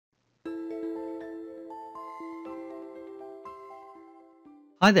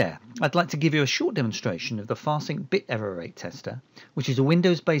Hi there, I'd like to give you a short demonstration of the FarSync Bit Error Rate Tester, which is a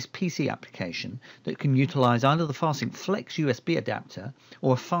Windows-based PC application that can utilize either the FarSync Flex USB adapter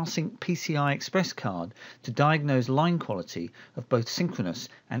or a FarSync PCIe Express card to diagnose line quality of both synchronous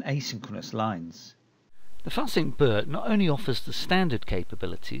and asynchronous lines. The FarSync BERT not only offers the standard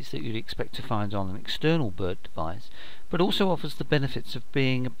capabilities that you'd expect to find on an external BERT device, but also offers the benefits of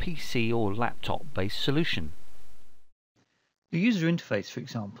being a PC or laptop-based solution. The user interface, for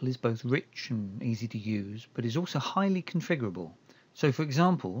example, is both rich and easy to use, but is also highly configurable. So, for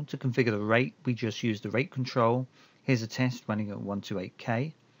example, to configure the rate, we just use the rate control. Here's a test running at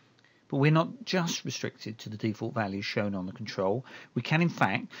 128K. But we're not just restricted to the default values shown on the control. We can, in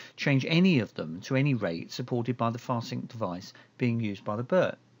fact, change any of them to any rate supported by the FarSync device being used by the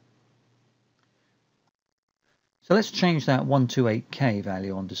BERT. So let's change that 128K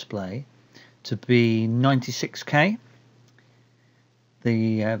value on display to be 96K.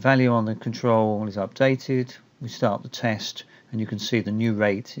 The value on the control is updated. We start the test and you can see the new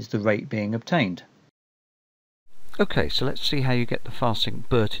rate is the rate being obtained. Okay, so let's see how you get the FarSync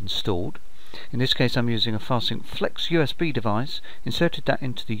BERT installed. In this case I'm using a FarSync Flex USB device, inserted that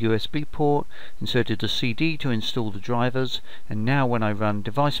into the USB port, inserted the CD to install the drivers, and now when I run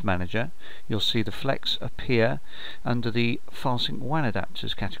Device Manager you'll see the Flex appear under the FarSync WAN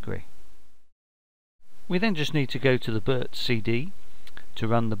adapters category. We then just need to go to the BERT CD to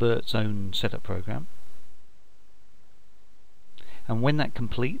run the BERT's own setup program, and when that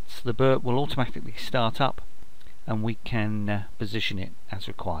completes the BERT will automatically start up and we can position it as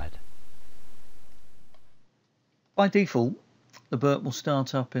required. By default, the BERT will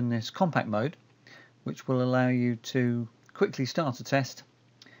start up in this compact mode, which will allow you to quickly start a test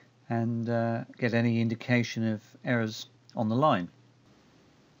and get any indication of errors on the line.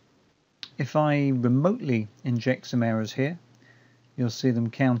 If I remotely inject some errors here, you'll see them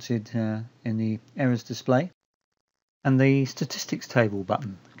counted in the errors display, and the statistics table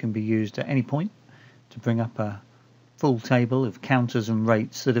button can be used at any point to bring up a full table of counters and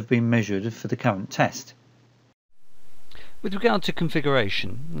rates that have been measured for the current test. With regard to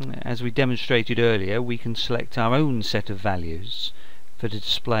configuration, as we demonstrated earlier, we can select our own set of values for the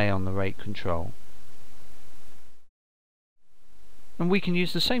display on the rate control. And we can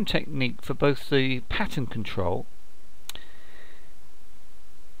use the same technique for both the pattern control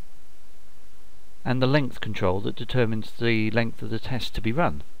and the length control that determines the length of the test to be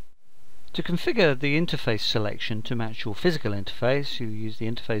run. To configure the interface selection to match your physical interface, you use the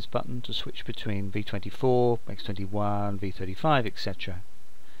interface button to switch between V24, X21, V35, etc.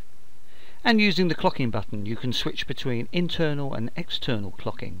 And using the clocking button you can switch between internal and external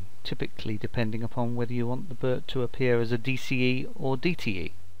clocking, typically depending upon whether you want the BERT to appear as a DCE or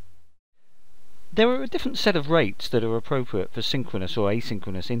DTE. There are a different set of rates that are appropriate for synchronous or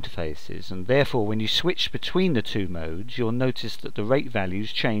asynchronous interfaces, and therefore when you switch between the two modes you'll notice that the rate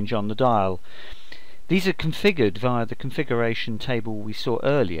values change on the dial. These are configured via the configuration table we saw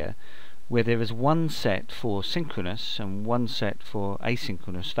earlier, where there is one set for synchronous and one set for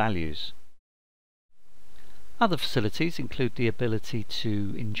asynchronous values. Other facilities include the ability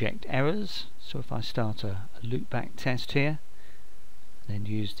to inject errors, so if I start a loopback test here, then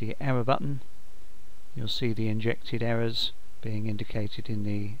use the error button, you'll see the injected errors being indicated in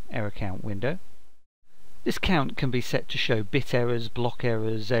the error count window. This count can be set to show bit errors, block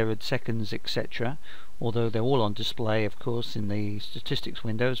errors, errored seconds, etc., although they're all on display of course in the statistics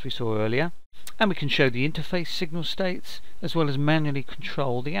window as we saw earlier. And we can show the interface signal states as well as manually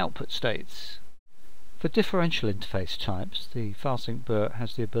control the output states. For differential interface types, the FarSync BERT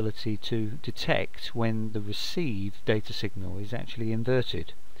has the ability to detect when the received data signal is actually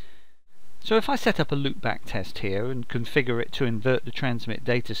inverted. So if I set up a loopback test here and configure it to invert the transmit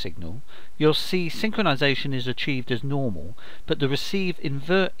data signal, you'll see synchronization is achieved as normal, but the receive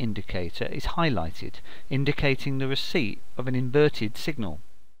invert indicator is highlighted, indicating the receipt of an inverted signal.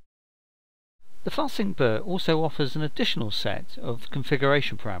 The FarSync BERT also offers an additional set of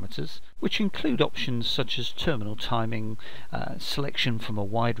configuration parameters, which include options such as terminal timing, selection from a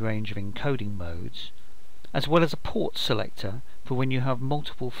wide range of encoding modes, as well as a port selector for when you have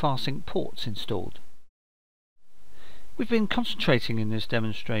multiple FarSync ports installed. We've been concentrating in this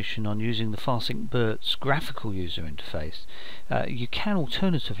demonstration on using the FarSync BERT's graphical user interface. You can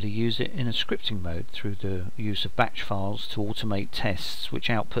alternatively use it in a scripting mode through the use of batch files to automate tests which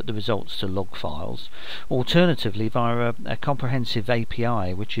output the results to log files, alternatively via a comprehensive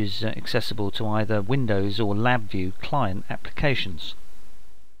API which is accessible to either Windows or LabVIEW client applications.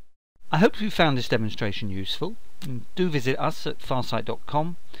 I hope you found this demonstration useful, and do visit us at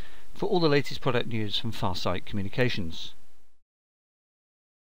farsight.com for all the latest product news from FarSight Communications.